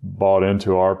ESPN bought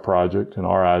into our project and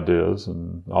our ideas,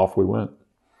 and off we went.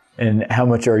 And how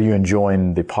much are you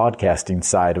enjoying the podcasting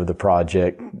side of the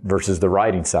project versus the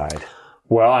writing side?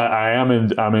 Well, I'm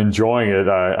enjoying it.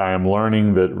 I am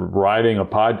learning that writing a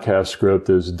podcast script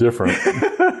is different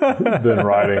than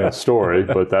writing a story,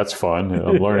 but that's fun.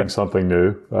 I'm learning something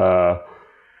new.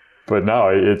 But no,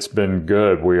 it's been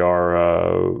good. We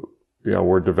are,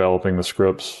 we're developing the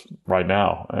scripts right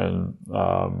now. And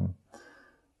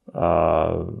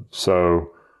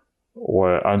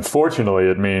unfortunately,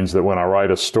 it means that when I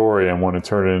write a story and want to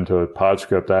turn it into a pod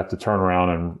script, I have to turn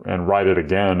around and write it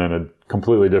again in a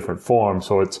completely different form.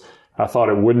 So I thought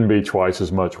it wouldn't be twice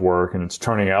as much work, and it's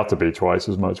turning out to be twice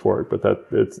as much work, but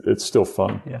it's still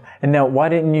fun. Yeah. And now, why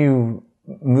didn't you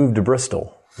move to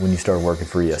Bristol when you started working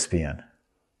for ESPN?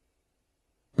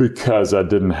 Because I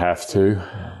didn't have to.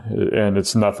 And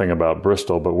it's nothing about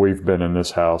Bristol, but we've been in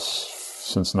this house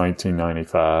since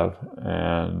 1995,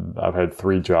 and I've had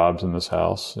 3 jobs in this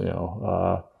house,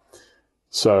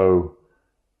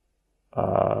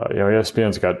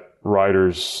 ESPN's got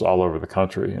writers all over the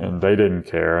country, and they didn't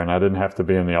care, and I didn't have to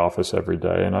be in the office every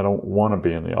day, and I don't want to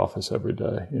be in the office every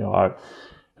day.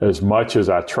 As much as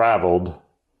I traveled,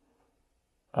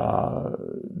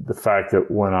 the fact that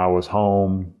when I was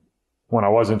home, when I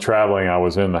wasn't traveling, I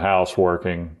was in the house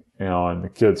working, and the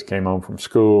kids came home from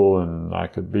school, and I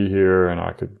could be here, and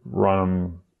I could run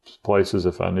them places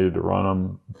if I needed to run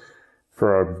them.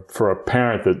 For a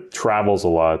parent that travels a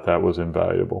lot, that was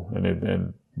invaluable,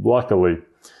 and luckily,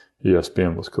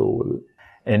 ESPN was cool with it.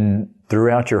 And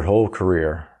throughout your whole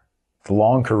career, the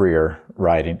long career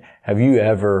writing, have you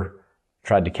ever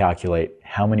tried to calculate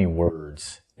how many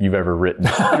words you've ever written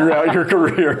throughout your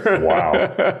career?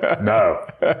 Wow.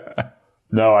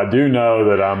 No, I do know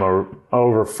that I'm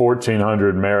over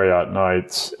 1,400 Marriott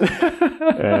nights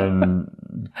and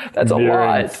that's a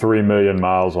lot. 3 million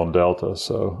miles on Delta.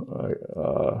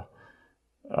 So,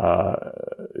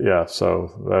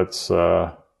 so that's,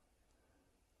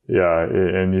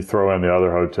 and you throw in the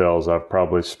other hotels, I've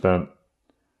probably spent,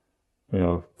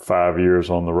 5 years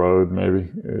on the road, maybe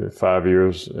 5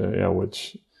 years,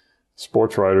 which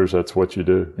sports writers, that's what you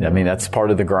do. I mean, that's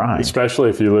part of the grind. Especially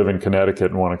if you live in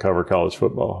Connecticut and want to cover college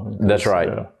football. That's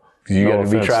right. You got to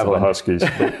be traveling. To the Huskies.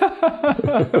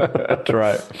 That's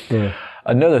right. Yeah.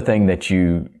 Another thing that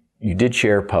you did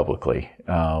share publicly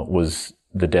was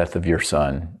the death of your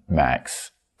son,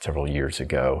 Max, several years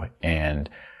ago. And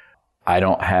I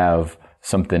don't have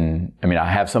something,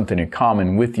 I have something in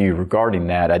common with you regarding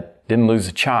that. I didn't lose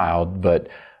a child, but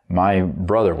my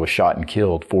brother was shot and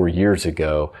killed 4 years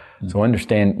ago. So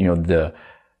understand, the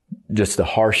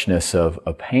harshness of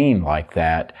a pain like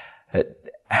that.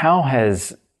 How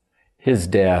has his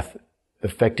death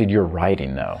affected your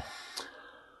writing, though?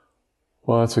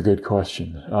 Well, that's a good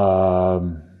question.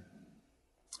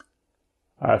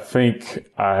 I think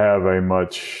I have a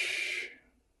much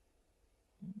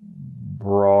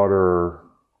broader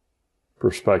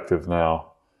perspective now.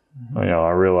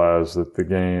 I realize that the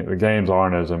games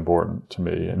aren't as important to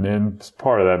me, and then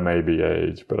part of that may be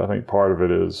age, but I think part of it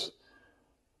is,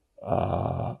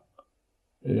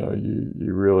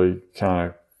 you really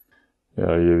kind of,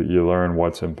 you learn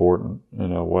what's important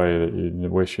in a way that you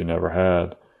wish you never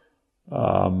had.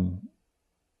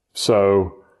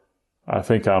 So I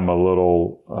think I'm a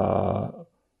little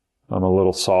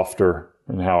softer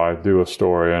in how I do a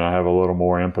story, and I have a little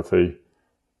more empathy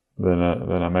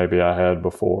than maybe I had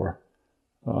before,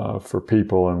 for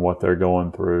people and what they're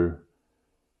going through.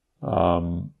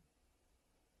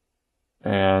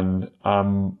 And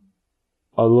I'm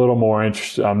a little more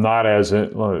interested.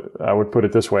 I would put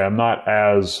it this way, I'm not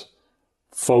as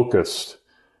focused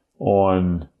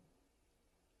on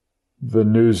the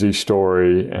Newsy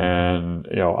story and,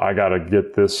 I got to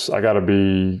get this, I got to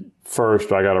be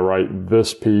first, I got to write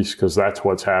this piece because that's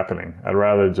what's happening. I'd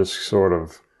rather just sort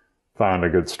of find a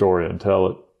good story and tell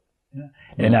it. Yeah.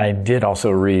 And I did also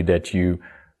read that you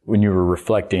when you were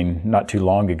reflecting not too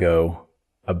long ago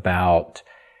about,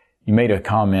 you made a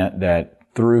comment that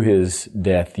through his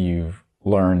death, you've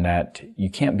learned that you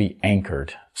can't be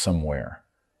anchored somewhere.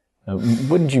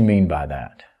 What did you mean by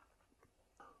that?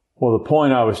 Well, the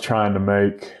point I was trying to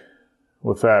make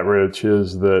with that, Rich,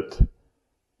 is that,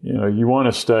 you want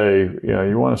to stay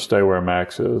where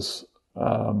Max is,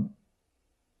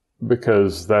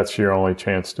 because that's your only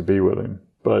chance to be with him.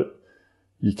 But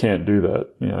you can't do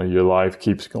that. Your life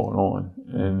keeps going on.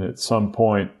 And at some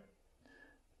point,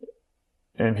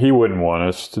 and he wouldn't want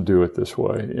us to do it this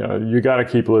way. You got to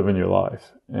keep living your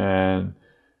life. And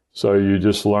so you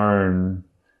just learn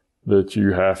that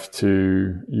you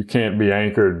can't be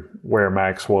anchored where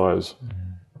Max was.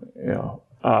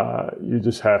 You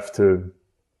just have to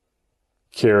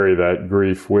carry that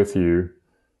grief with you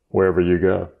wherever you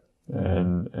go.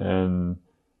 And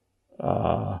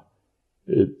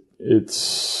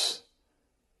it's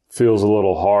feels a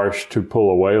little harsh to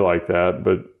pull away like that,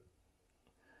 but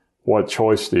what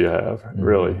choice do you have,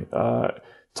 really?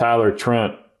 Tyler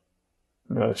Trent,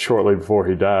 shortly before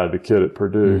he died, the kid at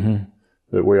Purdue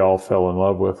that we all fell in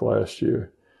love with last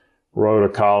year, wrote a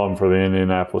column for the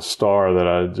Indianapolis Star that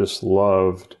I just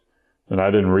loved, and I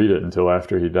didn't read it until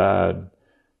after he died.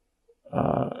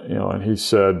 And he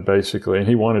said basically, and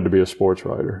he wanted to be a sports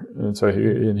writer, and so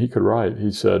he could write.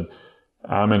 He said,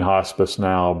 "I'm in hospice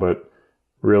now, but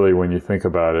really, when you think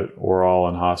about it, we're all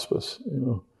in hospice.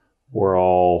 We're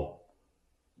all,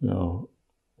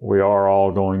 we are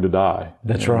all going to die.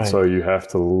 That's right. So you have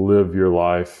to live your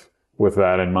life with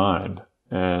that in mind,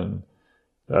 and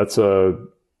that's a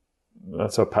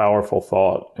powerful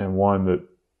thought, and one that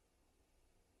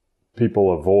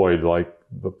people avoid like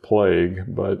the plague,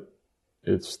 but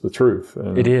it's the truth.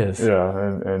 And, it is.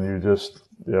 Yeah, and you just,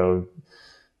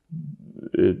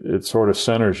 it sort of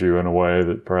centers you in a way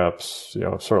that perhaps,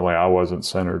 certainly I wasn't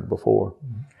centered before.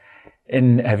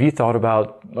 And have you thought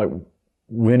about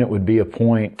when it would be a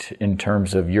point in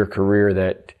terms of your career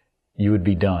that you would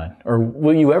be done? Or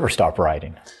will you ever stop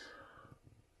writing?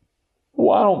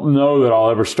 Well, I don't know that I'll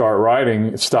ever stop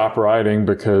writing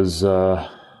because I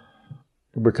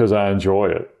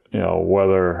enjoy it.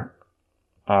 Whether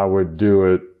I would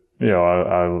do it,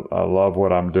 I love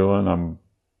what I'm doing. I'm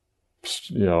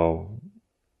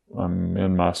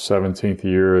in my 17th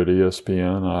year at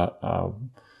ESPN.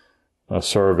 I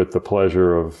serve at the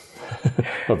pleasure of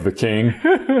the king.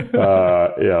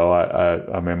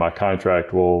 I mean, my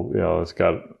contract it's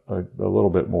got a little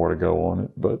bit more to go on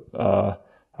it, but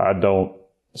I don't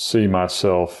see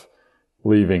myself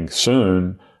leaving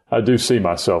soon. I do see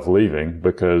myself leaving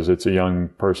because it's a young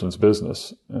person's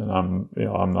business, and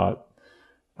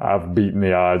I've beaten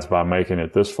the odds by making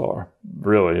it this far.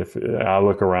 Really, if I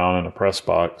look around in a press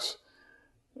box,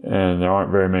 and there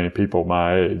aren't very many people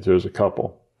my age, there's a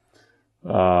couple.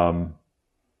 But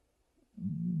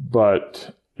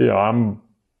I'm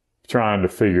trying to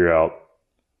figure out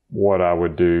what I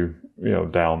would do,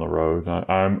 down the road.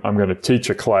 I'm going to teach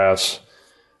a class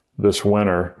this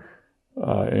winter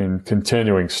in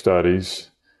continuing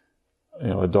studies,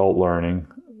 adult learning,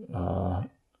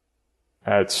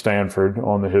 at Stanford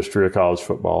on the history of college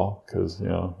football, because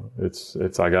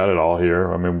I got it all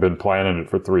here. I mean, we've been planning it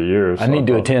for 3 years. I need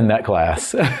to attend that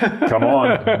class. Come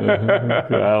on. I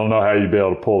don't know how you'd be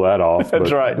able to pull that off.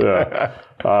 That's right. Yeah.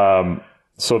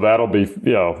 So that'll be,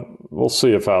 we'll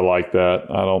see if I like that.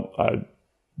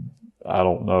 I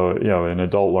don't know. And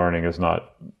adult learning is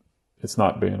not, it's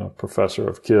not being a professor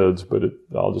of kids, but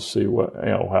I'll just see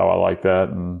how I like that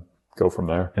and go from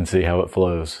there and see how it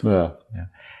flows. Yeah.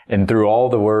 And through all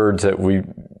the words that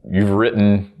you've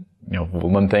written,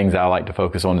 one of the things I like to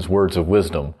focus on is words of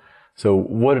wisdom. So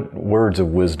what words of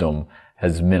wisdom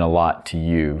has meant a lot to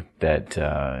you that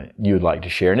you would like to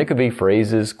share? And it could be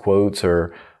phrases, quotes,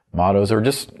 or mottos, or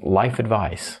just life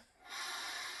advice.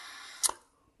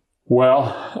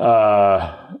 Well,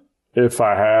 if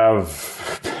I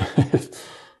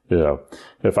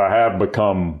have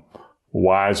become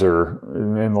wiser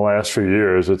in the last few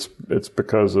years, it's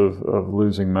because of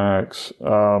losing Max.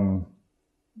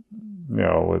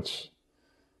 It's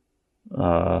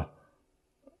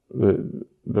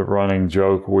the running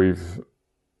joke we've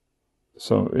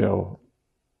said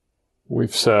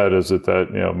is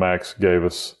that Max gave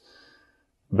us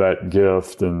that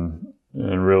gift, and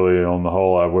really on the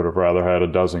whole I would have rather had a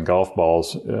dozen golf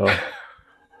balls.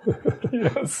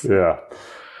 Yes. Yeah.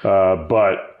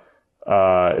 But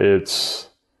it's,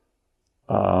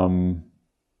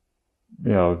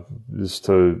 just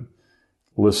to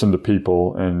listen to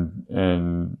people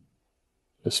and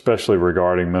especially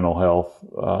regarding mental health,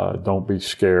 don't be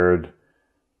scared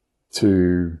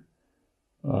to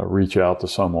reach out to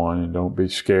someone, and don't be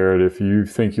scared if you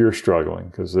think you're struggling,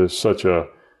 because there's such a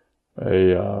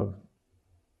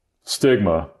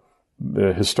stigma.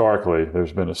 Historically,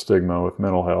 there's been a stigma with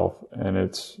mental health, and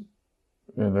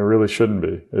there really shouldn't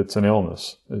be. It's an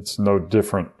illness. It's no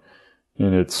different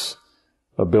in its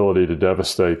ability to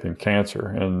devastate than cancer,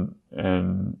 and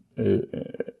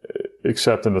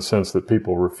except in the sense that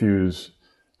people refuse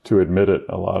to admit it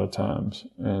a lot of times.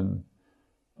 And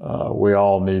we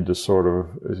all need to sort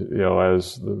of,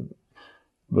 as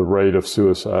the rate of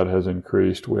suicide has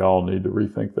increased, we all need to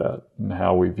rethink that and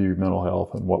how we view mental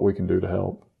health and what we can do to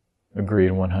help.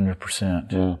 Agreed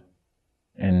 100%. Yeah.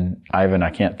 And Ivan, I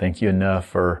can't thank you enough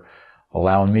for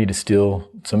allowing me to steal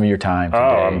some of your time today.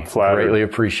 Oh, I'm flattered. Greatly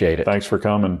appreciate it. Thanks for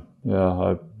coming. Yeah,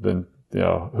 I've been,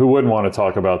 who wouldn't want to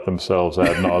talk about themselves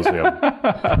ad nauseum?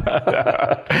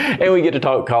 And we get to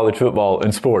talk college football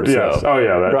and sports. Yes. So. Oh,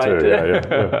 yeah, that right. too.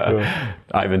 Yeah.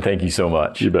 Ivan, thank you so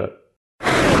much. You bet.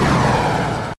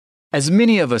 As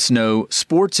many of us know,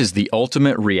 sports is the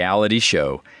ultimate reality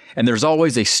show, and there's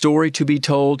always a story to be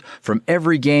told from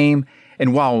every game.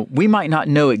 And while we might not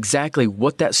know exactly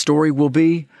what that story will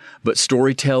be, but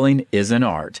storytelling is an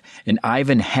art, and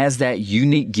Ivan has that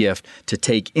unique gift to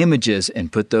take images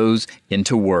and put those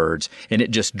into words. And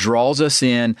it just draws us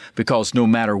in, because no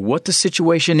matter what the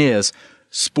situation is,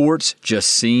 sports just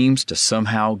seems to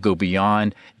somehow go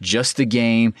beyond just the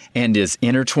game and is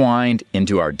intertwined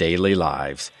into our daily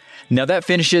lives. Now that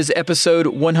finishes episode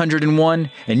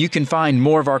 101, and you can find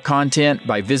more of our content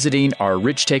by visiting our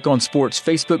Rich Take on Sports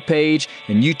Facebook page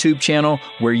and YouTube channel,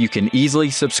 where you can easily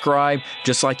subscribe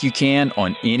just like you can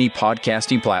on any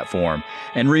podcasting platform.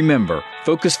 And remember,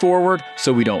 focus forward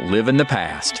so we don't live in the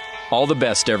past. All the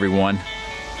best, everyone.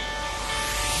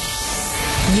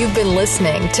 You've been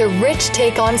listening to Rich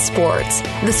Take on Sports,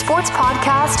 the sports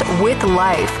podcast with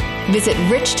life. Visit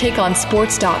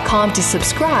richtakeonsports.com to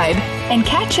subscribe and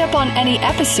catch up on any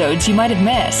episodes you might have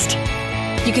missed.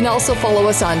 You can also follow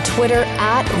us on Twitter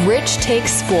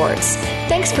 @RichTakeSports.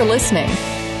 Thanks for listening.